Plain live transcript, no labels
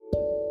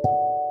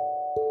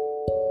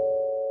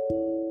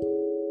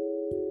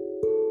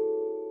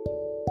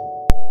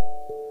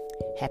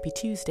Happy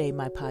Tuesday,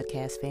 my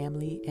podcast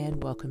family,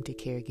 and welcome to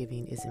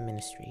Caregiving is a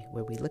Ministry,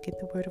 where we look at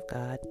the Word of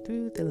God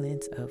through the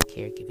lens of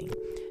caregiving.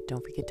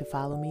 Don't forget to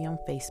follow me on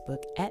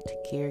Facebook at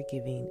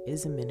Caregiving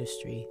is a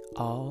Ministry,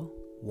 all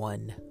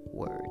one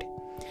word.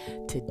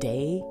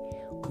 Today,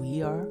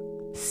 we are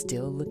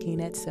still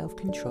looking at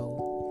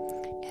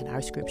self-control, and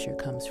our scripture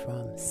comes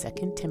from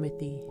 2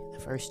 Timothy, the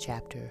 1st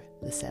chapter,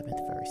 the 7th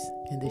verse,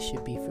 and this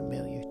should be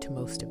familiar to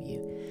most of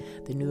you.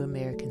 The New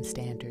American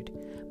Standard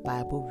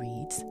Bible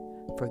reads,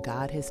 "For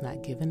God has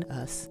not given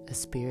us a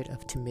spirit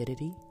of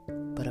timidity,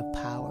 but of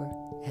power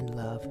and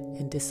love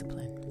and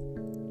discipline."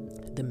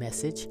 The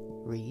Message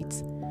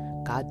reads,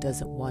 "God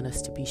doesn't want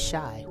us to be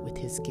shy with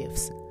his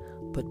gifts,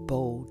 but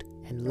bold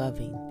and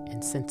loving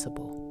and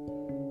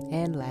sensible."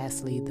 And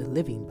lastly, the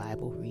Living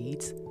Bible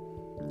reads,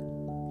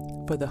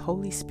 "For the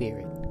Holy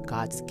Spirit,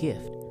 God's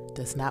gift,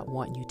 does not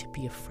want you to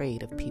be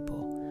afraid of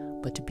people,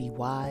 but to be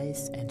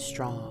wise and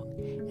strong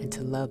and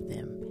to love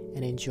them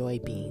and enjoy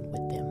being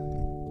with them."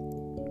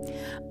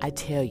 I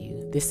tell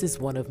you, this is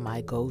one of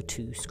my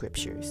go-to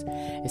scriptures,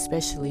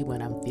 especially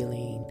when I'm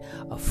feeling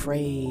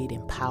afraid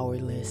and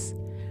powerless.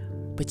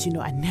 But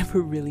I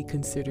never really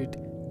considered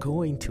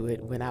going to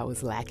it when I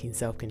was lacking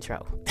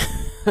self-control.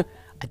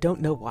 I don't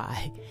know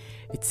why.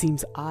 It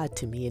seems odd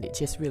to me, and it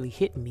just really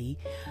hit me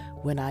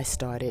when I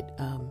started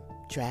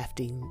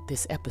drafting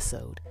this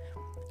episode.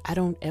 I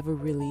don't ever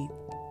really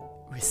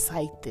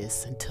recite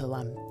this until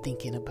I'm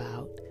thinking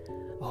about,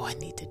 I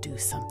need to do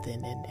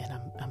something, and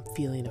I'm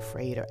feeling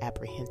afraid or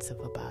apprehensive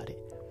about it.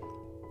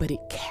 But it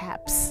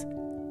caps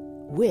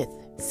with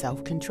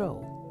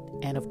self-control.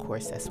 And of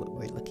course, that's what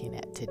we're looking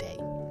at today.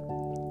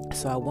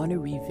 So I want to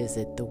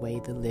revisit the way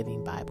the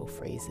Living Bible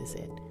phrases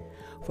it.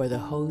 For the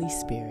Holy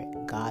Spirit,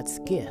 God's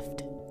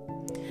gift.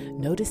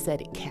 Notice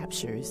that it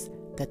captures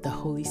that the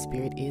Holy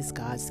Spirit is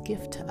God's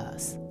gift to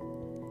us.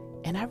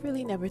 And I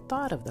really never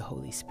thought of the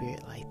Holy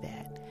Spirit like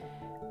that.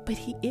 But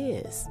He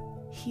is.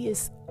 He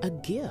is a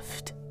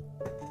gift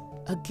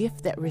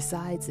that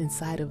resides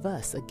inside of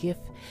us, a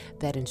gift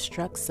that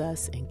instructs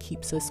us and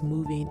keeps us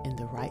moving in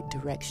the right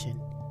direction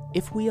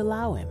if we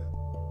allow Him.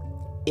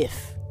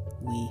 If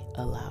we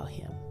allow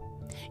Him.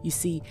 You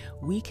see,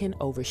 we can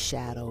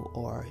overshadow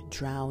or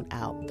drown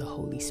out the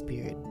Holy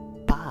Spirit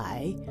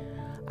by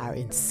our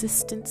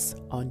insistence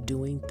on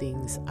doing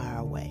things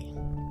our way.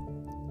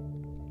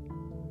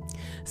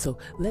 So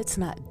let's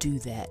not do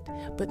that,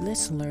 but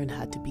let's learn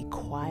how to be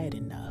quiet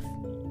enough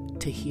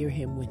to hear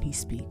Him when He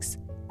speaks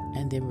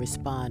and then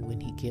respond when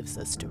He gives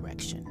us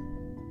direction.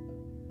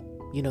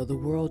 The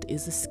world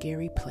is a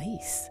scary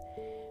place.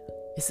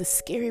 It's a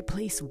scary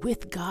place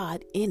with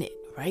God in it,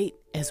 right?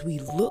 As we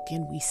look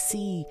and we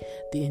see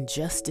the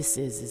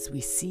injustices, as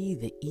we see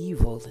the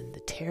evil and the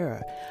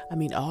terror.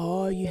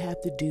 All you have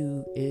to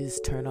do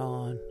is turn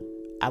on,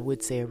 I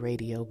would say a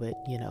radio, but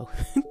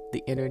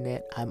the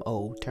internet, I'm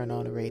old, turn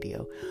on a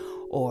radio.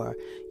 Or,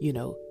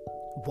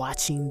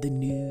 watching the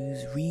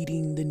news,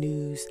 reading the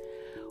news.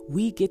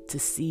 We get to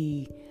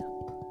see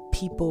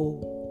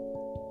people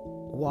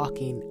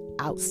walking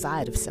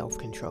outside of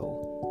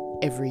self-control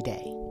every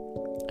day.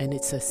 And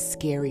it's a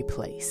scary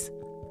place.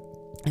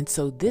 And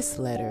so this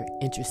letter,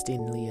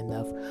 interestingly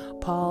enough,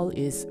 Paul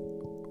is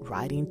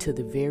writing to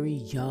the very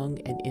young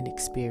and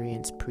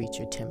inexperienced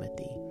preacher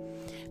Timothy,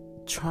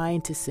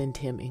 trying to send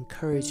him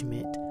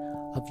encouragement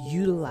of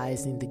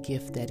utilizing the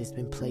gift that has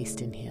been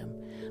placed in him,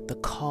 the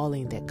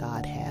calling that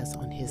God has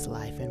on his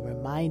life, and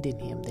reminding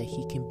him that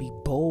he can be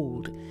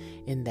bold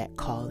in that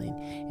calling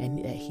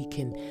and that he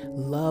can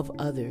love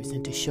others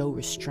and to show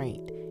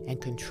restraint and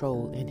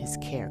control in his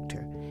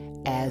character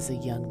as a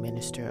young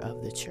minister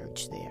of the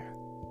church there.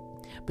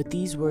 But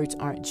these words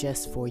aren't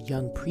just for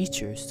young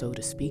preachers, so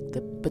to speak,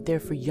 but they're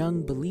for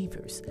young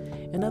believers.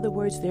 In other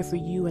words, they're for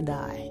you and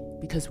I,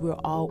 because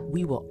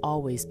we will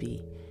always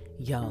be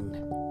young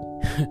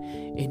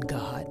in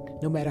God.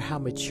 No matter how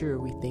mature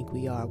we think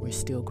we are, we're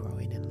still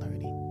growing and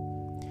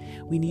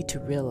learning. We need to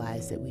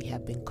realize that we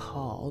have been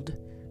called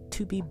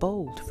to be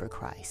bold for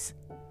Christ.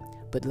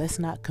 But let's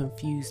not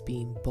confuse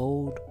being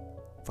bold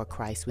for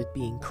Christ with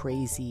being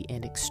crazy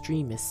and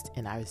extremist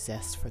in our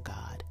zest for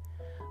God,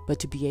 but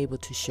to be able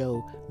to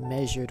show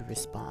measured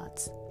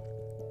response,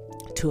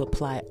 to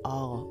apply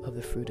all of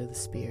the fruit of the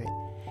Spirit,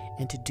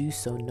 and to do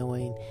so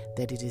knowing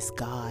that it is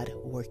God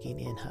working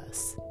in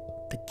us,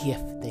 the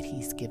gift that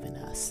He's given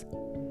us.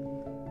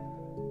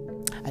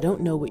 I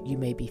don't know what you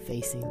may be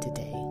facing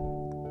today.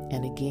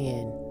 And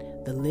again,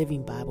 the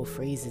Living Bible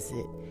phrases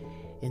it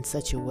in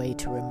such a way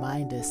to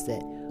remind us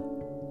that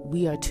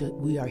we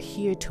are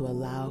here to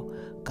allow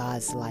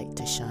God's light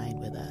to shine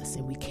with us.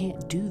 And we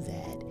can't do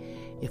that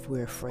if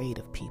we're afraid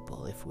of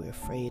people, if we're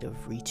afraid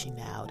of reaching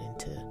out and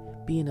to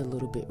being a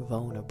little bit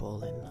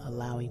vulnerable and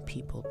allowing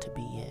people to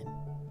be in.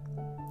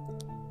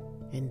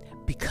 And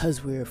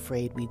because we're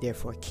afraid, we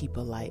therefore keep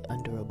a light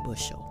under a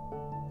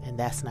bushel. And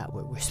that's not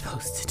what we're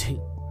supposed to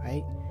do,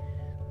 right?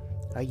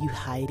 Are you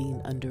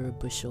hiding under a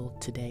bushel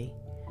today?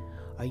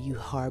 Are you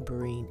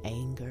harboring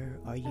anger?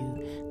 Are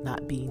you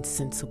not being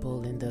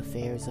sensible in the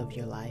affairs of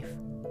your life?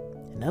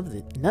 And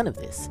none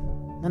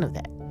of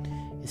that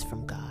is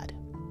from God,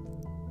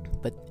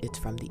 but it's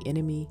from the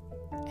enemy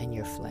and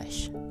your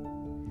flesh.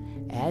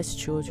 As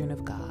children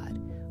of God,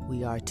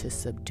 we are to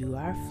subdue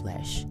our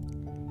flesh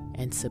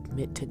and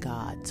submit to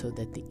God so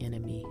that the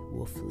enemy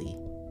will flee.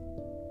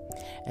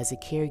 As a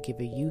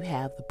caregiver, you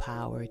have the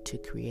power to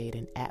create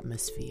an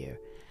atmosphere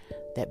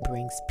that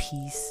brings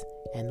peace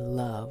and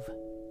love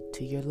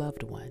to your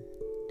loved one.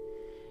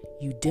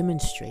 You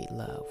demonstrate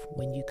love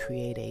when you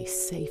create a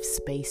safe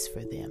space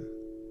for them,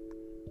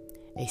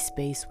 a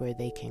space where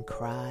they can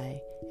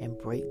cry and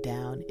break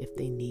down if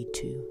they need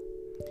to,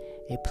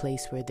 a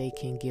place where they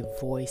can give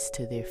voice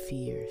to their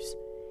fears,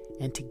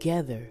 and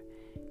together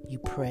you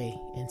pray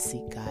and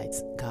seek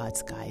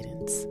God's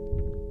guidance.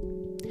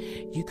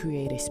 You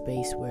create a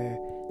space where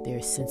there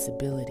is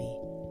sensibility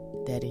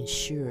that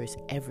ensures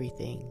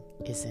everything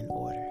is in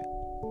order.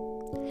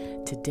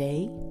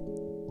 Today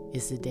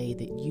is the day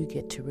that you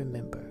get to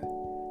remember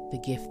the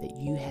gift that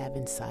you have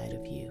inside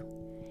of you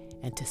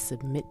and to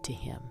submit to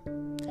Him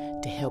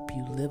to help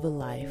you live a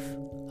life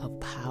of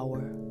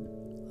power,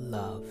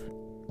 love,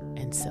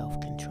 and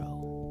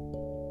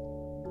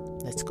self-control.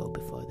 Let's go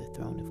before the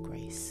throne of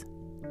grace.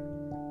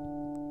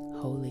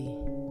 Holy,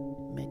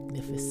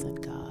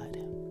 magnificent God,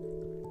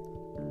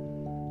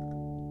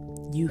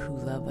 you who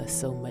love us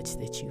so much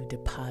that you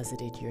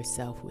deposited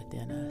yourself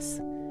within us.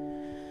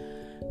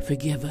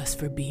 Forgive us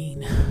for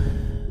being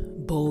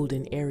bold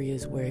in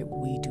areas where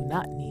we do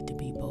not need to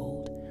be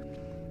bold,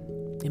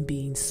 and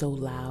being so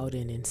loud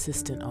and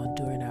insistent on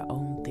doing our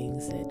own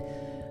things that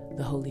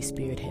the Holy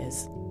Spirit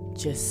has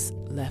just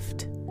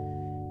left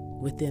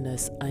within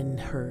us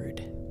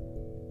unheard.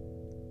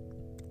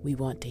 We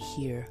want to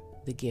hear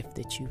the gift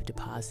that you've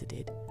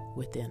deposited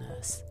within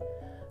us,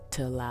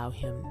 to allow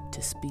Him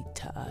to speak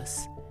to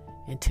us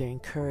and to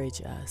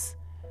encourage us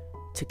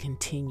to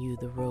continue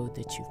the road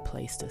that you've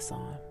placed us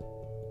on.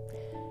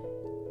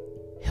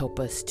 Help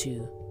us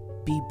to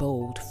be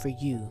bold for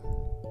you,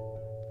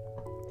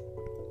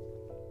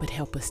 but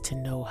help us to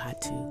know how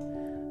to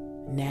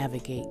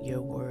navigate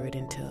your word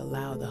and to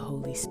allow the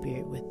Holy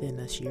Spirit within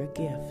us, your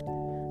gift,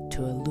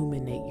 to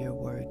illuminate your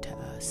word to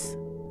us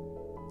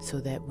so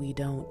that we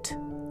don't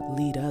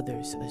lead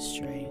others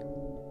astray.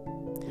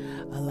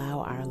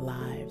 Allow our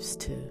lives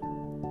to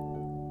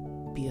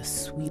be a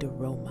sweet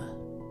aroma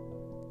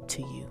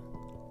to you,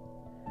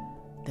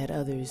 that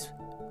others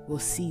will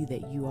see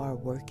that you are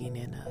working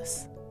in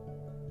us,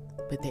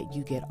 but that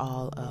you get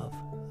all of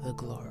the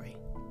glory.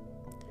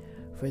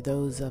 For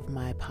those of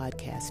my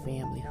podcast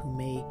family who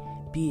may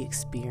be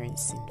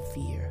experiencing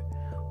fear,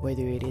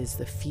 whether it is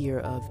the fear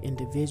of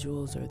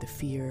individuals or the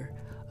fear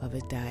of a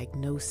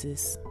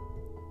diagnosis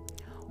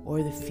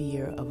or the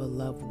fear of a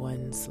loved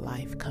one's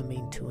life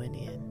coming to an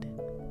end,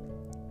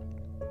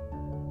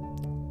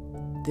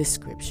 this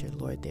scripture,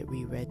 Lord, that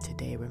we read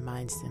today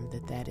reminds them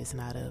that that is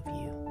not of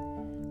you,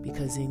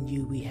 because in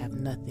you we have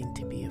nothing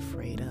to be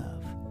afraid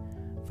of.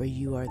 For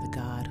you are the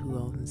God who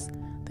owns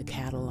the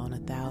cattle on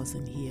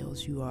 1,000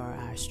 hills. You are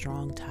our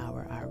strong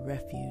tower, our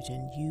refuge,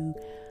 and you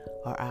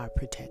are our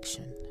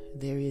protection.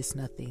 There is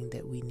nothing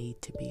that we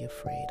need to be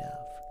afraid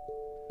of.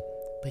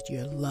 But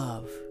your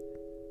love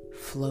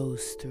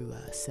flows through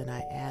us, and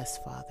I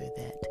ask, Father,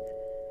 that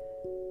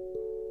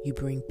you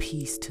bring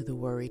peace to the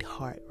worried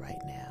heart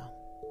right now,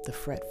 the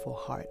fretful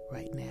heart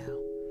right now,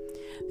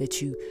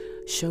 that you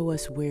show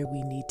us where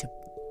we need to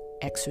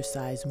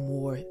exercise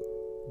more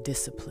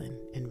discipline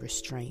and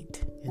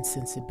restraint and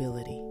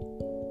sensibility.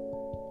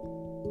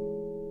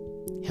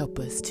 Help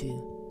us to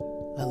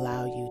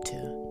allow you to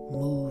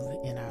move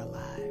in our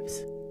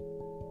lives,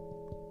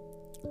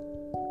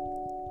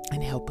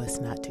 and help us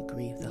not to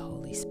grieve the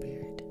Holy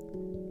Spirit.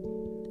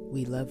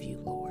 We love you,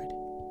 Lord,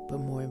 but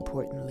more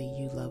importantly,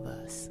 you love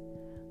us.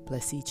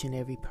 Bless each and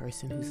every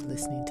person who's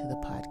listening to the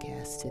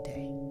podcast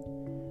today.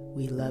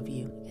 We love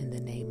you in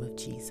the name of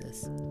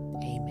Jesus.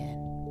 Amen.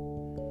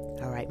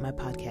 All right, my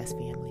podcast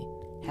family,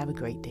 have a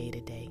great day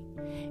today,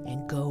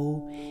 and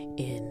go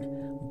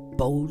in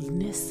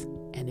boldness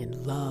and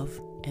in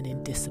love and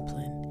in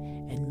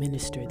discipline, and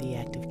minister the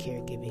act of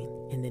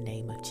caregiving in the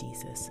name of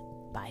Jesus.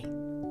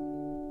 Bye.